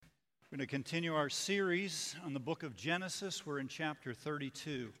We're going to continue our series on the book of Genesis. We're in chapter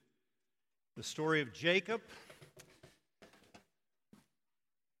 32. The story of Jacob.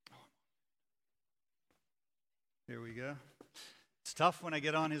 Here we go. It's tough when I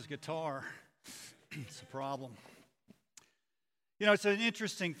get on his guitar. It's a problem. You know, it's an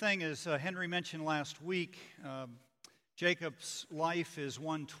interesting thing, as Henry mentioned last week. Jacob's life is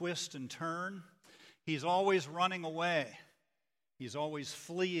one twist and turn. He's always running away. He's always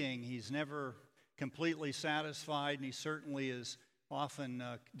fleeing. He's never completely satisfied, and he certainly is often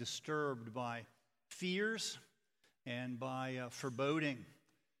disturbed by fears and by foreboding.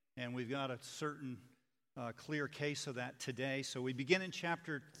 And we've got a certain clear case of that today. So we begin in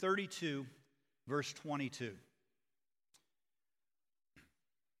chapter 32, verse 22.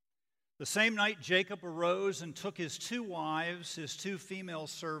 The same night Jacob arose and took his 2 wives, his 2 female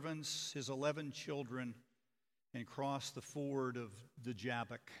servants, his 11 children, and crossed the ford of the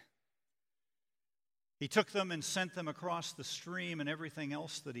Jabbok. He took them and sent them across the stream and everything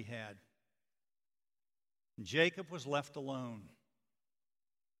else that he had. And Jacob was left alone.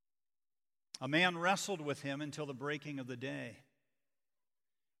 A man wrestled with him until the breaking of the day.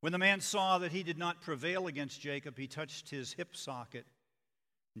 When the man saw that he did not prevail against Jacob, he touched his hip socket,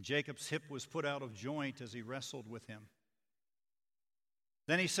 and Jacob's hip was put out of joint as he wrestled with him.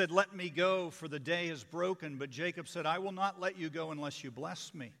 Then he said, "Let me go, for the day is broken." But Jacob said, "I will not let you go unless you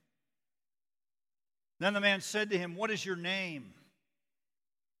bless me." Then the man said to him, "What is your name?"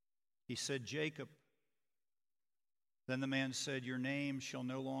 He said, "Jacob." Then the man said, "Your name shall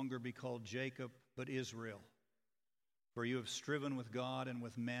no longer be called Jacob, but Israel, for you have striven with God and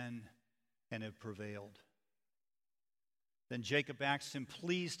with men and have prevailed." Then Jacob asked him,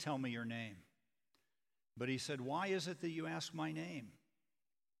 "Please tell me your name." But he said, "Why is it that you ask my name?"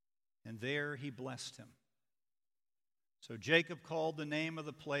 And there he blessed him. So Jacob called the name of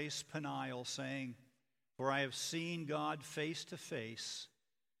the place Peniel, saying, "For I have seen God face to face,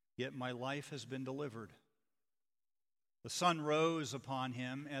 yet my life has been delivered." The sun rose upon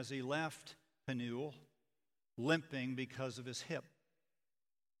him as he left Peniel, limping because of his hip.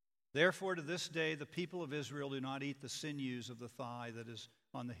 Therefore, to this day, the people of Israel do not eat the sinews of the thigh that is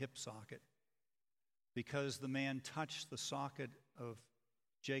on the hip socket, because the man touched the socket of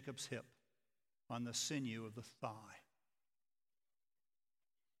Jacob's hip on the sinew of the thigh.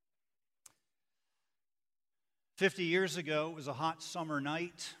 50 years ago, it was a hot summer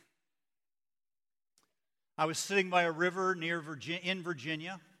night. I was sitting by a river in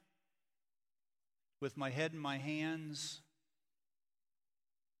Virginia with my head in my hands,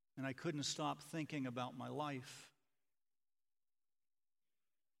 and I couldn't stop thinking about my life.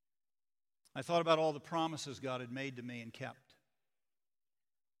 I thought about all the promises God had made to me and kept.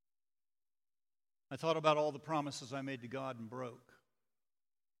 I thought about all the promises I made to God and broke.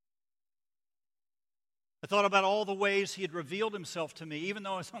 I thought about all the ways He had revealed Himself to me. Even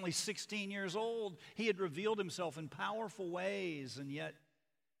though I was only 16 years old, He had revealed Himself in powerful ways, and yet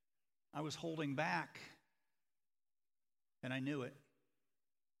I was holding back, and I knew it.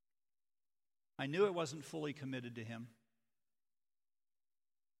 I knew I wasn't fully committed to Him.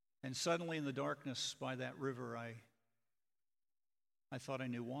 And suddenly in the darkness by that river, I thought I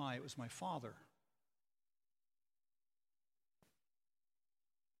knew why. It was my father.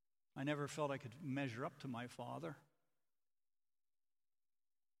 I never felt I could measure up to my father.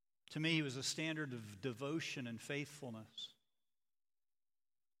 To me, he was a standard of devotion and faithfulness.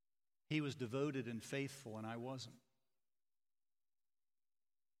 He was devoted and faithful, and I wasn't.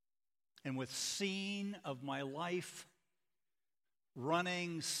 And with scene of my life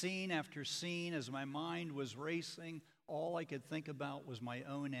running, scene after scene, as my mind was racing, all I could think about was my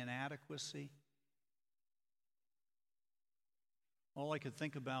own inadequacy. All I could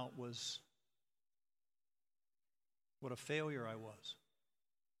think about was what a failure I was.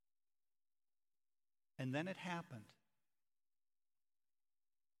 And then it happened.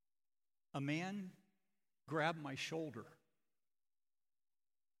 A man grabbed my shoulder.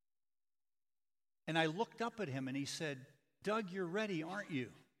 And I looked up at him and he said, "Doug, you're ready, aren't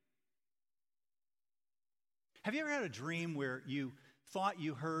you?" Have you ever had a dream where you thought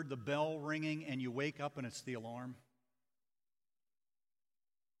you heard the bell ringing and you wake up and it's the alarm?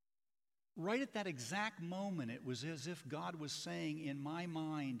 Right at that exact moment, it was as if God was saying in my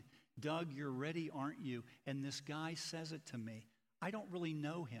mind, "Doug, you're ready, aren't you?" And this guy says it to me. I don't really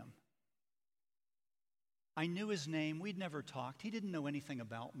know him. I knew his name. We'd never talked. He didn't know anything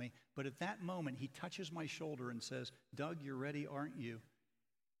about me. But at that moment, he touches my shoulder and says, "Doug, you're ready, aren't you?"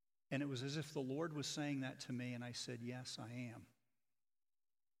 And it was as if the Lord was saying that to me, and I said, "Yes, I am."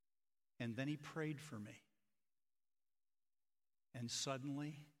 And then he prayed for me. And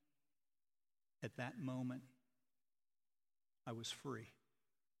suddenly, At that moment, I was free.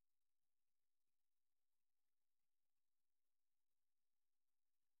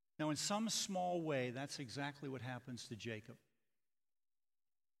 Now, in some small way, that's exactly what happens to Jacob.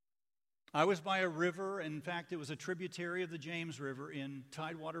 I was by a river. In fact, it was a tributary of the James River in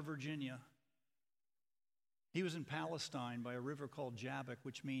Tidewater, Virginia. He was in Palestine by a river called Jabbok,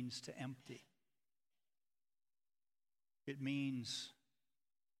 which means to empty. It means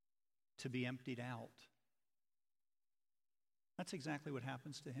to be emptied out. That's exactly what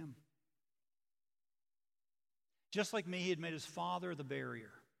happens to him. Just like me, he had made his father the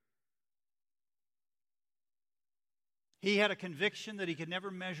barrier. He had a conviction that he could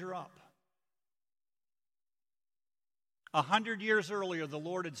never measure up. 100 years earlier, the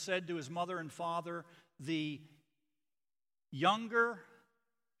Lord had said to his mother and father, the younger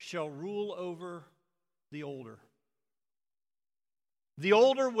shall rule over the older. The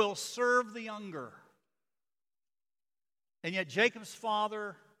older will serve the younger. And yet Jacob's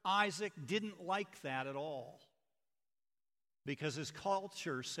father, Isaac, didn't like that at all, because his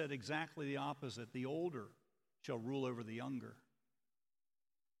culture said exactly the opposite. The older shall rule over the younger.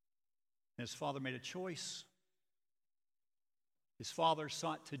 And his father made a choice. His father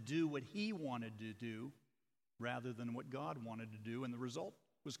sought to do what he wanted to do rather than what God wanted to do, and the result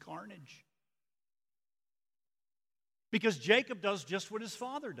was carnage. Because Jacob does just what his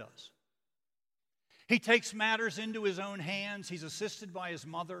father does. He takes matters into his own hands. He's assisted by his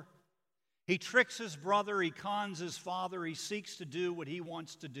mother. He tricks his brother. He cons his father. He seeks to do what he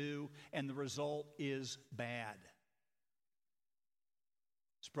wants to do, and the result is bad.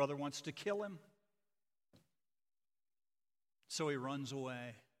 His brother wants to kill him, so he runs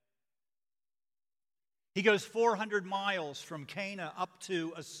away. He goes 400 miles from Canaan up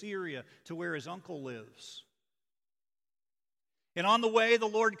to Assyria, to where his uncle lives. And on the way, the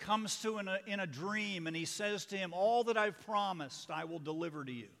Lord comes to him in a dream, and he says to him, all that I've promised, I will deliver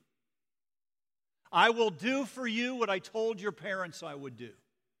to you. I will do for you what I told your parents I would do.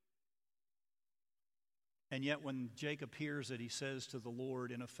 And yet when Jacob hears it, he says to the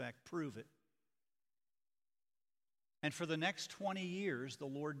Lord, in effect, prove it. And for the next 20 years, the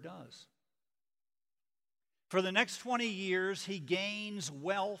Lord does. For the next 20 years, he gains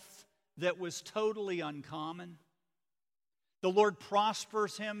wealth that was totally uncommon. The Lord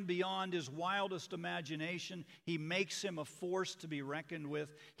prospers him beyond his wildest imagination. He makes him a force to be reckoned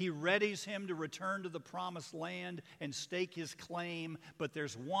with. He readies him to return to the promised land and stake his claim. But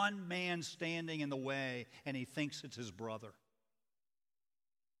there's one man standing in the way, and he thinks it's his brother.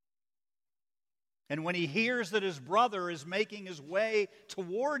 And when he hears that his brother is making his way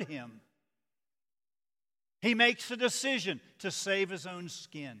toward him, he makes a decision to save his own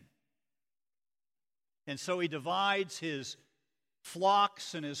skin. And so he divides his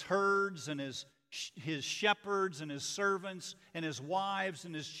flocks and his herds and his shepherds and his servants and his wives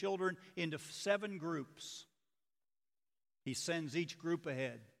and his children into 7 groups. He sends each group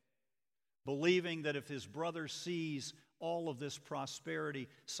ahead, believing that if his brother sees all of this prosperity,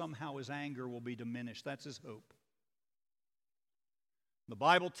 somehow his anger will be diminished. That's his hope. The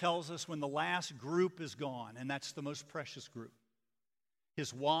Bible tells us when the last group is gone, and that's the most precious group,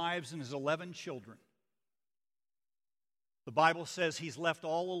 his wives and his 11 children, the Bible says he's left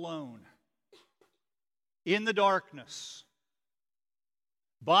all alone in the darkness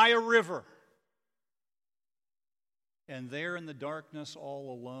by a river. And there in the darkness,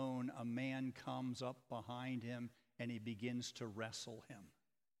 all alone, a man comes up behind him and he begins to wrestle him.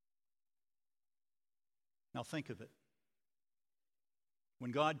 Now think of it. When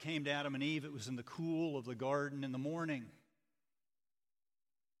God came to Adam and Eve, it was in the cool of the garden in the morning.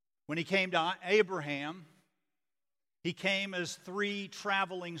 When he came to Abraham, he came as 3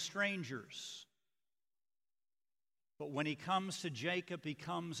 traveling strangers. But when he comes to Jacob, he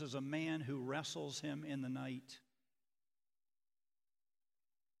comes as a man who wrestles him in the night.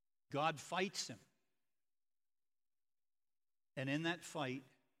 God fights him. And in that fight,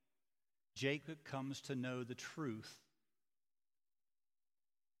 Jacob comes to know the truth,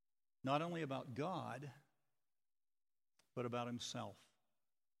 not only about God, but about himself.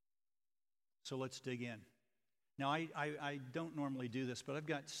 So let's dig in. Now, I don't normally do this, but I've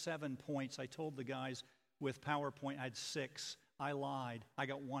got 7 points. I told the guys with PowerPoint I had 6. I lied. I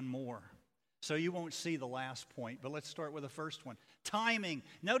got 1 more. So you won't see the last point, but let's start with the first one. Timing.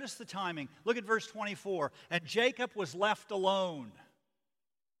 Notice the timing. Look at verse 24. And Jacob was left alone.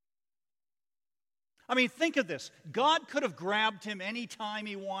 I mean, think of this. God could have grabbed him any time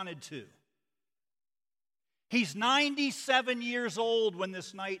he wanted to. He's 97 years old when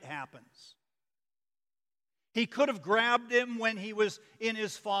this night happens. He could have grabbed him when he was in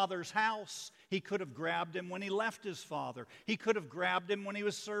his father's house. He could have grabbed him when he left his father. He could have grabbed him when he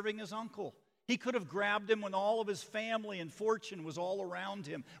was serving his uncle. He could have grabbed him when all of his family and fortune was all around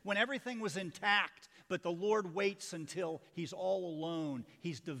him, when everything was intact. But the Lord waits until he's all alone.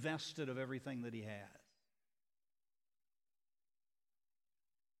 He's divested of everything that he has.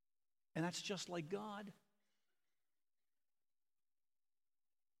 And that's just like God.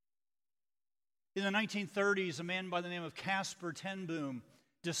 In the 1930s, a man by the name of Caspar ten Boom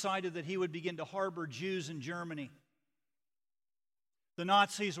decided that he would begin to harbor Jews in Germany. The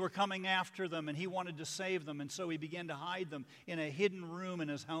Nazis were coming after them, and he wanted to save them, and so he began to hide them in a hidden room in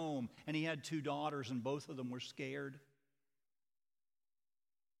his home. And he had 2 daughters, and both of them were scared.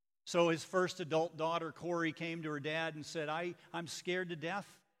 So his first adult daughter, Corrie, came to her dad and said, I'm scared to death.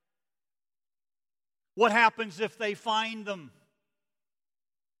 What happens if they find them?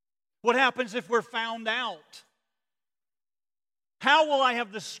 What happens if we're found out? How will I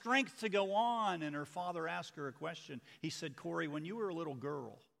have the strength to go on? And her father asked her a question. He said, Corrie, when you were a little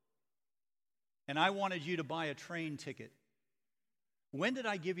girl and I wanted you to buy a train ticket, when did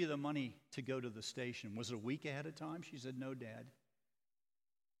I give you the money to go to the station? Was it a week ahead of time? She said, no, Dad.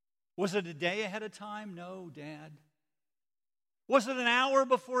 Was it a day ahead of time? No, Dad. Was it an hour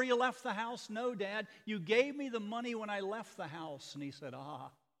before you left the house? No, Dad. You gave me the money when I left the house. And he said,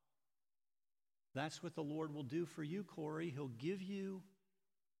 that's what the Lord will do for you, Corrie. He'll give you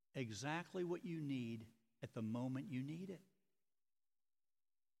exactly what you need at the moment you need it.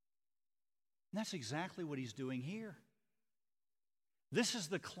 And that's exactly what he's doing here. This is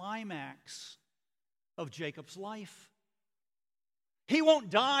the climax of Jacob's life. He won't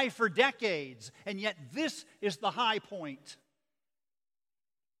die for decades, and yet this is the high point.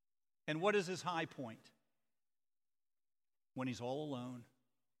 And what is his high point? When he's all alone.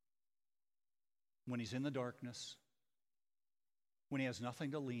 When he's in the darkness, when he has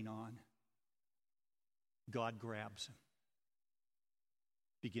nothing to lean on, God grabs him,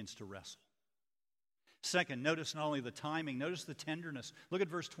 begins to wrestle. Second, notice not only the timing, notice the tenderness. Look at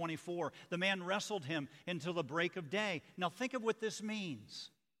verse 24. The man wrestled him until the break of day. Now think of what this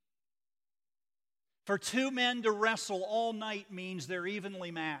means. For 2 men to wrestle all night means they're evenly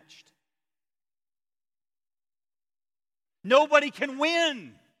matched. Nobody can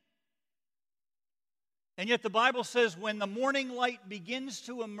win. And yet the Bible says when the morning light begins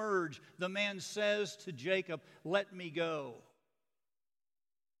to emerge, the man says to Jacob, let me go.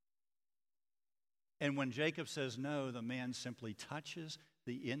 And when Jacob says no, the man simply touches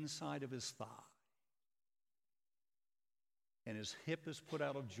the inside of his thigh. And his hip is put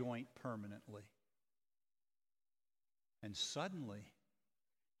out of joint permanently. And suddenly,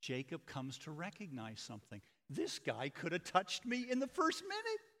 Jacob comes to recognize something. This guy could have touched me in the first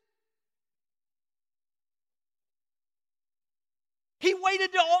minute. He waited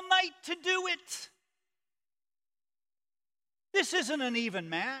all night to do it. This isn't an even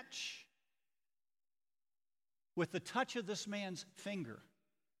match. With the touch of this man's finger,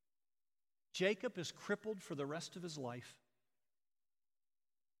 Jacob is crippled for the rest of his life.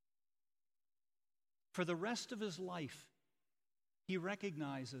 For the rest of his life, he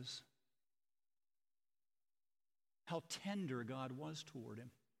recognizes how tender God was toward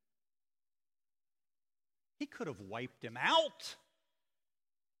him. He could have wiped him out.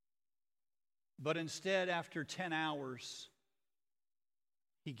 But instead, after 10 hours,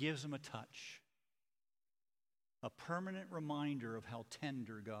 he gives him a touch. A permanent reminder of how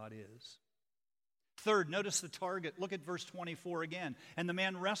tender God is. Third, notice the target. Look at verse 24 again. And the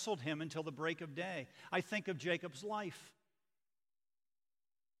man wrestled him until the break of day. I think of Jacob's life.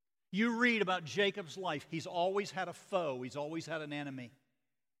 You read about Jacob's life. He's always had a foe. He's always had an enemy.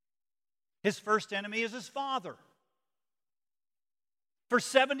 His first enemy is his father. For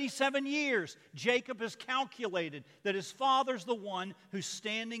 77 years, Jacob has calculated that his father's the one who's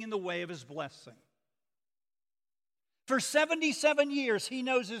standing in the way of his blessing. For 77 years, he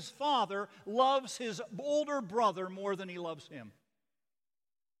knows his father loves his older brother more than he loves him.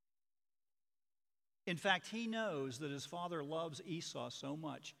 In fact, he knows that his father loves Esau so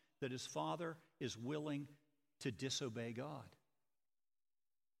much that his father is willing to disobey God.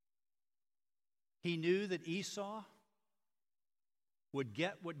 He knew that Esau would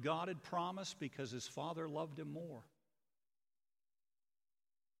get what God had promised because his father loved him more.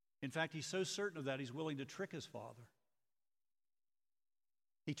 In fact, he's so certain of that, he's willing to trick his father.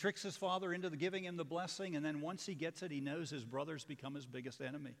 He tricks his father into giving him the blessing, and then once he gets it, he knows his brother's become his biggest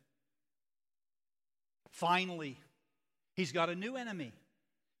enemy. Finally, he's got a new enemy.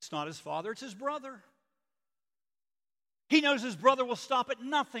 It's not his father, it's his brother. He knows his brother will stop at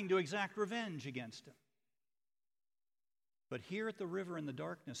nothing to exact revenge against him. But here at the river in the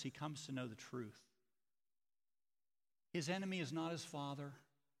darkness, he comes to know the truth. His enemy is not his father.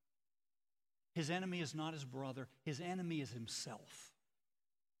 His enemy is not his brother. His enemy is himself.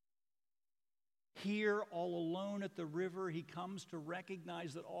 Here, all alone at the river, he comes to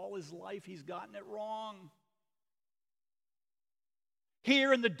recognize that all his life he's gotten it wrong.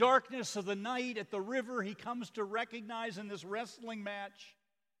 Here in the darkness of the night at the river, he comes to recognize in this wrestling match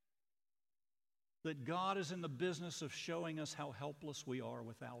that God is in the business of showing us how helpless we are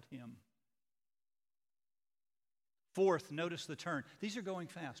without him. Fourth, notice the turn. These are going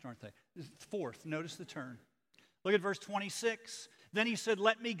fast, aren't they? Fourth, notice the turn. Look at verse 26. Then he said,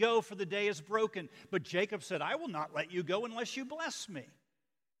 "Let me go, for the day is broken." But Jacob said, "I will not let you go unless you bless me."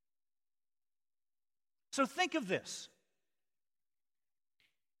 So think of this.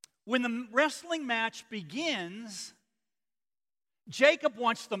 When the wrestling match begins, Jacob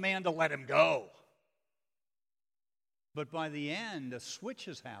wants the man to let him go. But by the end, a switch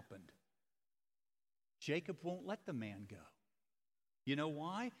has happened. Jacob won't let the man go. You know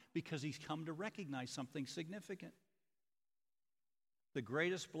why? Because he's come to recognize something significant. The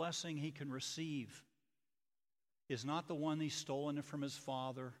greatest blessing he can receive is not the one he's stolen from his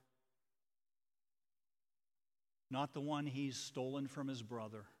father, not the one he's stolen from his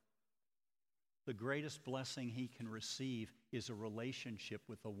brother. The greatest blessing he can receive is a relationship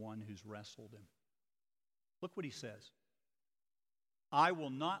with the one who's wrestled him. Look what he says. "I will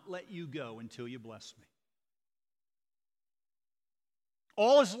not let you go until you bless me."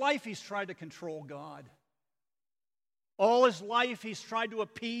 All his life he's tried to control God. All his life he's tried to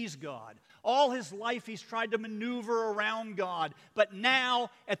appease God. All his life he's tried to maneuver around God. But now,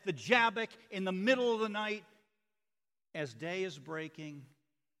 at the Jabbok, in the middle of the night, as day is breaking,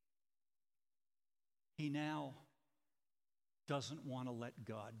 he now doesn't want to let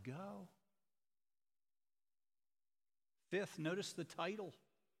God go. Fifth, notice the title.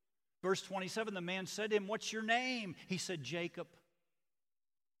 Verse 27, the man said to him, "What's your name?" He said, "Jacob."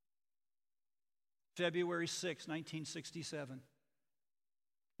 February 6, 1967.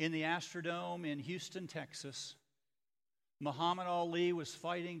 In the Astrodome in Houston, Texas, Muhammad Ali was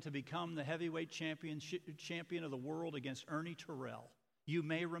fighting to become the heavyweight champion of the world against Ernie Terrell. You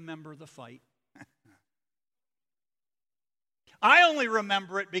may remember the fight. I only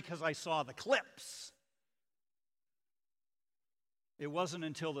remember it because I saw the clips. It wasn't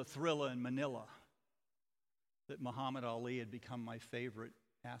until the Thrilla in Manila that Muhammad Ali had become my favorite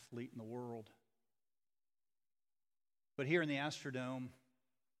athlete in the world. But here in the Astrodome,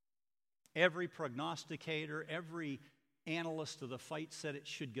 every prognosticator, every analyst of the fight said it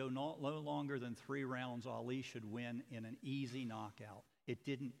should go no longer than 3 rounds. Ali should win in an easy knockout. It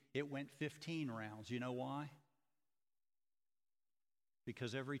didn't. It went 15 rounds. You know why?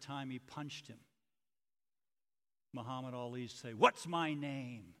 Because every time he punched him, Muhammad Ali would say, "What's my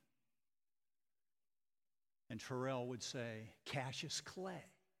name?" And Terrell would say, "Cassius Clay."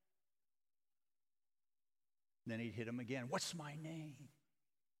 Then he'd hit him again. "What's my name?"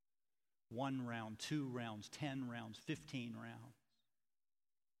 1 round, 2 rounds, 10 rounds, 15 rounds.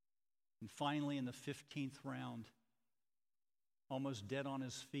 And finally, in the 15th round, almost dead on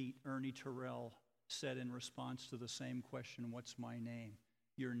his feet, Ernie Terrell said in response to the same question, "What's my name?"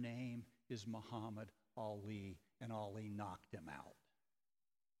 "Your name is Muhammad Ali." And Ali knocked him out.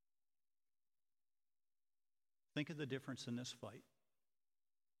 Think of the difference in this fight.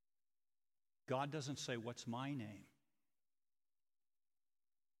 God doesn't say, "What's my name?"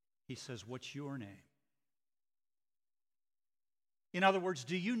 He says, "What's your name?" In other words,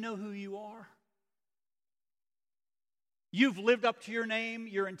 do you know who you are? You've lived up to your name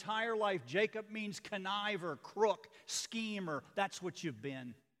your entire life. Jacob means conniver, crook, schemer. That's what you've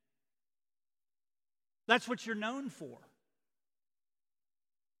been. That's what you're known for.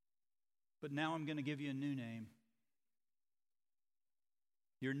 But now I'm going to give you a new name.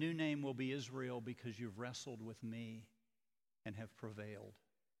 Your new name will be Israel because you've wrestled with me and have prevailed.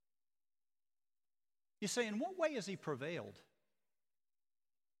 You say, in what way has he prevailed?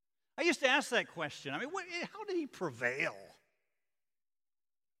 I used to ask that question. I mean, how did he prevail?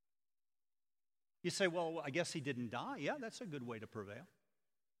 You say, well, I guess he didn't die. Yeah, that's a good way to prevail.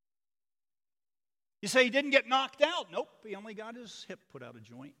 You say he didn't get knocked out. Nope, he only got his hip put out of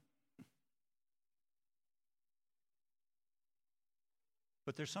joint.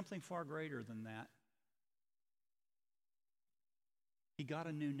 But there's something far greater than that. He got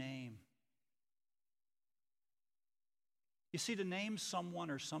a new name. You see, to name someone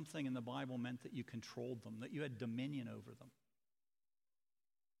or something in the Bible meant that you controlled them, that you had dominion over them.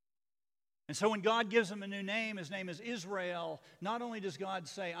 And so when God gives him a new name, his name is Israel, not only does God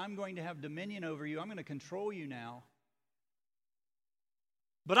say, I'm going to have dominion over you, I'm going to control you now,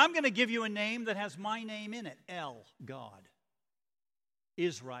 But I'm going to give you a name that has my name in it. El, God.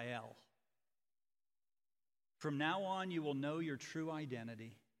 Israel. From now on, you will know your true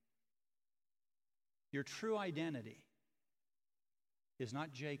identity. Your true identity is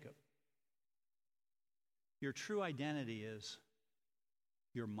not Jacob. Your true identity is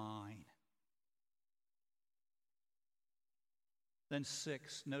you're mine. Then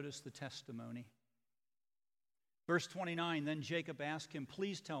 6, notice the testimony. Verse 29, then Jacob asked him,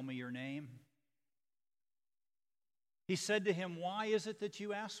 please tell me your name. He said to him, why is it that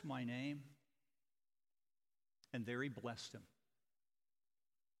you ask my name? And there he blessed him.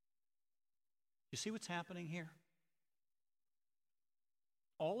 You see what's happening here?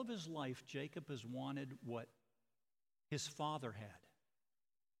 All of his life, Jacob has wanted what his father had,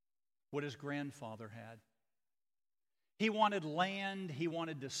 what his grandfather had. He wanted land, he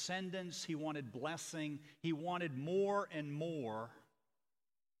wanted descendants, he wanted blessing, he wanted more and more.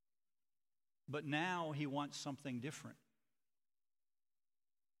 But now he wants something different.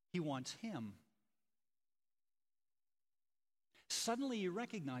 He wants him. Suddenly he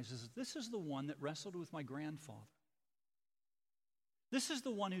recognizes that this is the one that wrestled with my grandfather. This is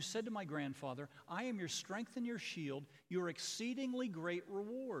the one who said to my grandfather, I am your strength and your shield, your exceedingly great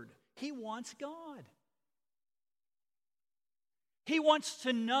reward. He wants God. He wants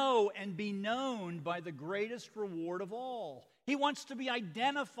to know and be known by the greatest reward of all. He wants to be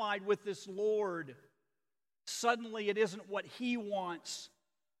identified with this Lord. Suddenly it isn't what he wants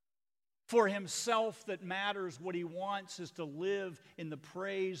for himself that matters. What he wants is to live in the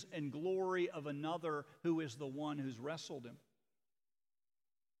praise and glory of another who is the one who's wrestled him.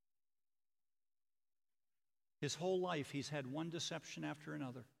 His whole life he's had one deception after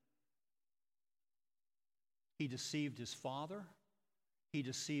another. He deceived his father. He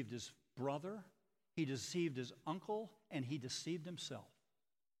deceived his brother, he deceived his uncle, and he deceived himself.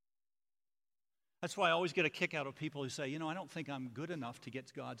 That's why I always get a kick out of people who say, I don't think I'm good enough to get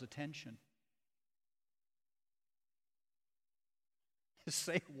God's attention.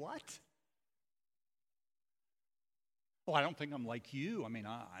 Say what? Well, I don't think I'm like you.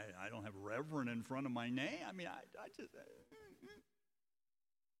 I don't have reverend in front of my name. I just...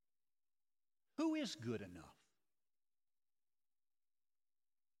 Who is good enough?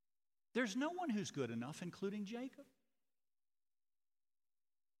 There's no one who's good enough, including Jacob.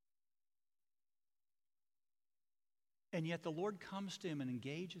 And yet the Lord comes to him and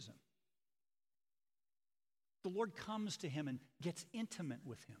engages him. The Lord comes to him and gets intimate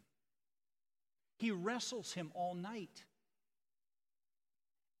with him. He wrestles him all night.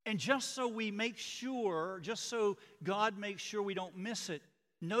 And just so God makes sure we don't miss it,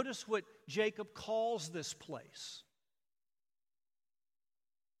 notice what Jacob calls this place.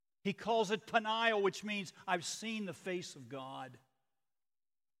 He calls it Peniel, which means I've seen the face of God.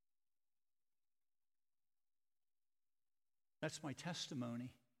 That's my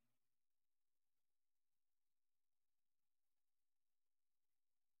testimony.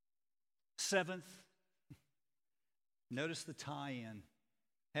 Seventh, notice the tie-in.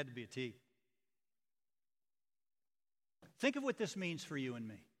 Had to be a T. Think of what this means for you and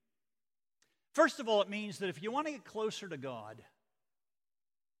me. First of all, it means that if you want to get closer to God,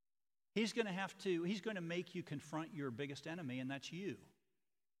 He's going to make you confront your biggest enemy, and that's you.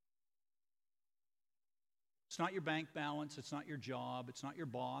 It's not your bank balance, it's not your job, it's not your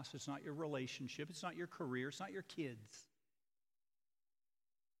boss, it's not your relationship, it's not your career, it's not your kids.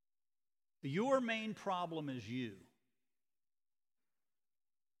 Your main problem is you.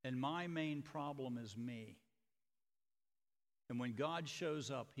 And my main problem is me. And when God shows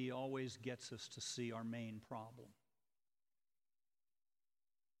up, He always gets us to see our main problem.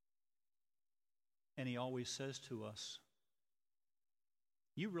 And He always says to us,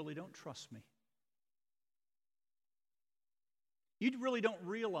 you really don't trust me. You really don't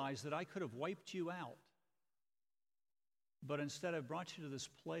realize that I could have wiped you out. But instead, I've brought you to this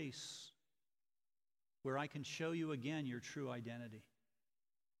place where I can show you again your true identity.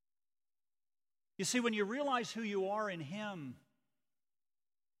 You see, when you realize who you are in Him,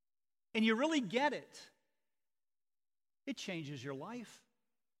 and you really get it, it changes your life.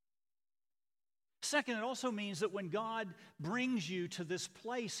 Second, it also means that when God brings you to this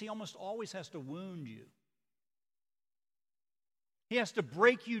place, He almost always has to wound you. He has to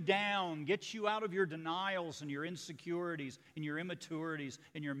break you down, get you out of your denials and your insecurities and your immaturities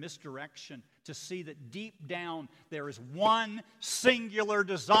and your misdirection to see that deep down there is one singular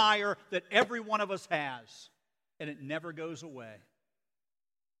desire that every one of us has, and it never goes away.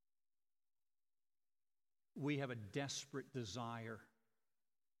 We have a desperate desire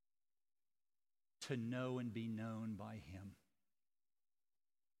to know and be known by Him.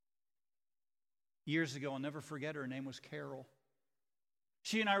 Years ago, I'll never forget her. Her name was Carol.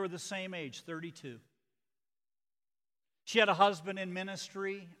 She and I were the same age, 32. She had a husband in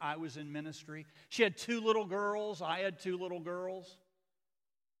ministry. I was in ministry. She had 2 little girls. I had 2 little girls.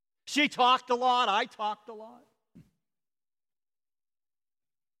 She talked a lot. I talked a lot.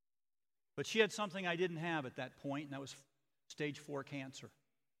 But she had something I didn't have at that point, and that was stage 4 cancer.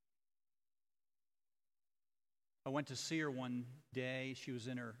 I went to see her one day. She was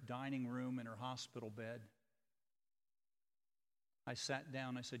in her dining room in her hospital bed. I sat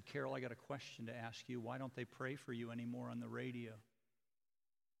down. I said, Carol, I got a question to ask you. Why don't they pray for you anymore on the radio?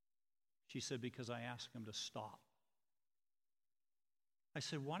 She said, because I asked them to stop. I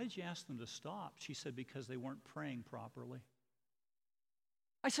said, why did you ask them to stop? She said, because they weren't praying properly.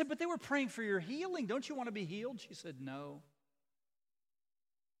 I said, but they were praying for your healing. Don't you want to be healed? She said, no.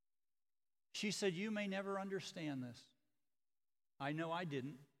 She said, you may never understand this. I know I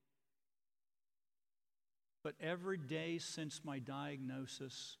didn't. But every day since my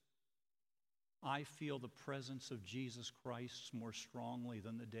diagnosis, I feel the presence of Jesus Christ more strongly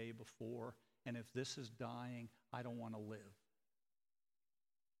than the day before. And if this is dying, I don't want to live.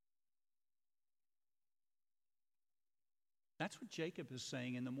 That's what Jacob is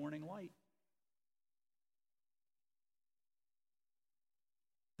saying in the morning light.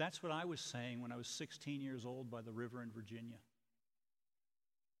 That's what I was saying when I was 16 years old by the river in Virginia.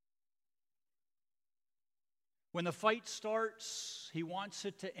 When the fight starts, he wants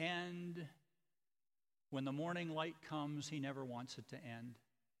it to end. When the morning light comes, he never wants it to end.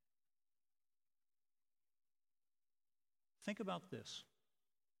 Think about this.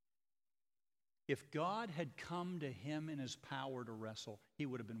 If God had come to him in his power to wrestle, he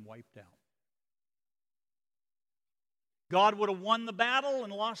would have been wiped out. God would have won the battle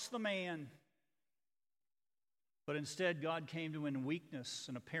and lost the man. But instead, God came to him in weakness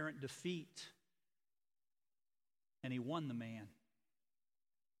and apparent defeat, and he won the man.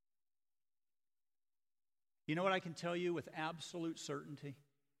 You know what I can tell you with absolute certainty?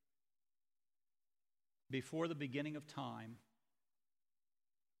 Before the beginning of time,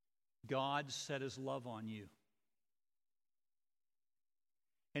 God set his love on you.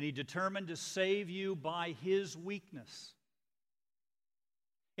 And he determined to save you by his weakness.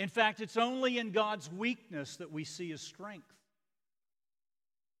 In fact, it's only in God's weakness that we see his strength.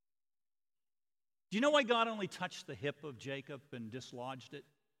 Do you know why God only touched the hip of Jacob and dislodged it?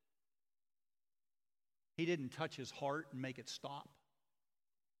 He didn't touch his heart and make it stop.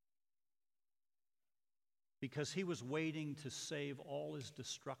 Because he was waiting to save all his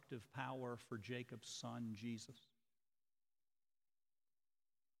destructive power for Jacob's son, Jesus.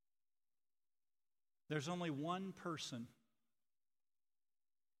 There's only one person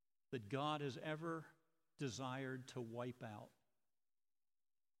that God has ever desired to wipe out.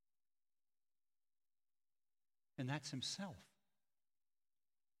 And that's himself.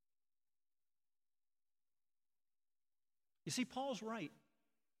 You see, Paul's right.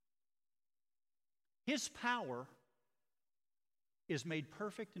 His power is made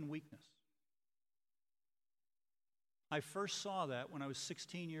perfect in weakness. I first saw that when I was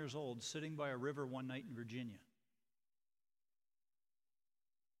 16 years old, sitting by a river one night in Virginia.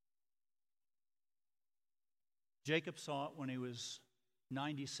 Jacob saw it when he was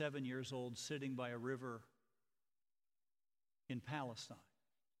 97 years old, sitting by a river in Palestine.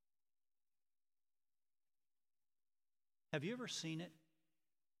 Have you ever seen it?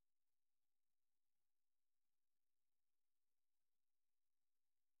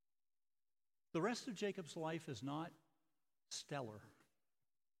 The rest of Jacob's life is not stellar.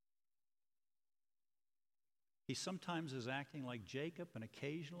 He sometimes is acting like Jacob and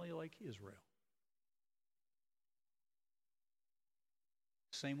occasionally like Israel.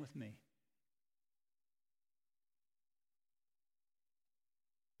 Same with me.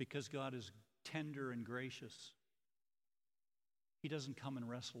 Because God is tender and gracious, he doesn't come and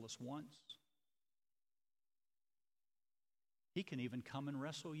wrestle us once. He can even come and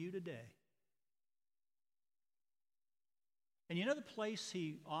wrestle you today. And you know the place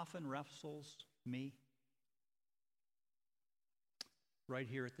he often wrestles me? Right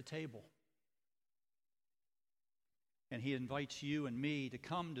here at the table. And he invites you and me to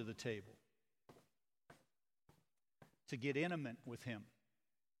come to the table, to get intimate with him,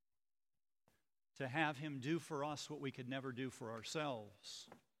 to have him do for us what we could never do for ourselves,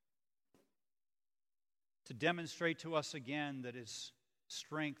 to demonstrate to us again that his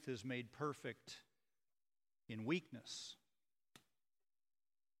strength is made perfect in weakness.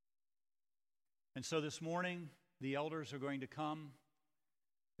 And so this morning, the elders are going to come.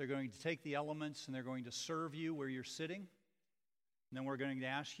 They're going to take the elements and they're going to serve you where you're sitting. And then we're going to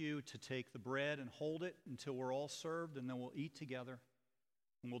ask you to take the bread and hold it until we're all served, and then we'll eat together,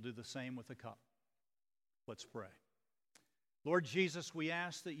 and we'll do the same with the cup. Let's pray. Lord Jesus, we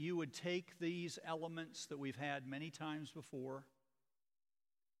ask that you would take these elements that we've had many times before,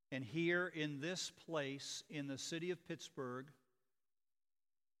 and here in this place in the city of Pittsburgh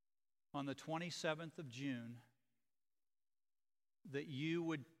on the 27th of June, that you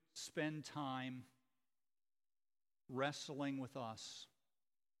would spend time wrestling with us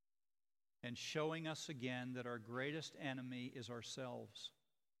and showing us again that our greatest enemy is ourselves.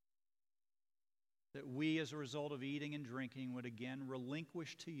 That we, as a result of eating and drinking, would again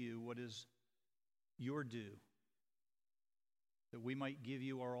relinquish to you what is your due. That we might give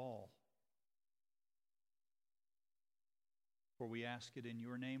you our all. For we ask it in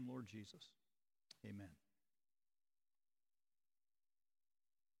your name, Lord Jesus. Amen.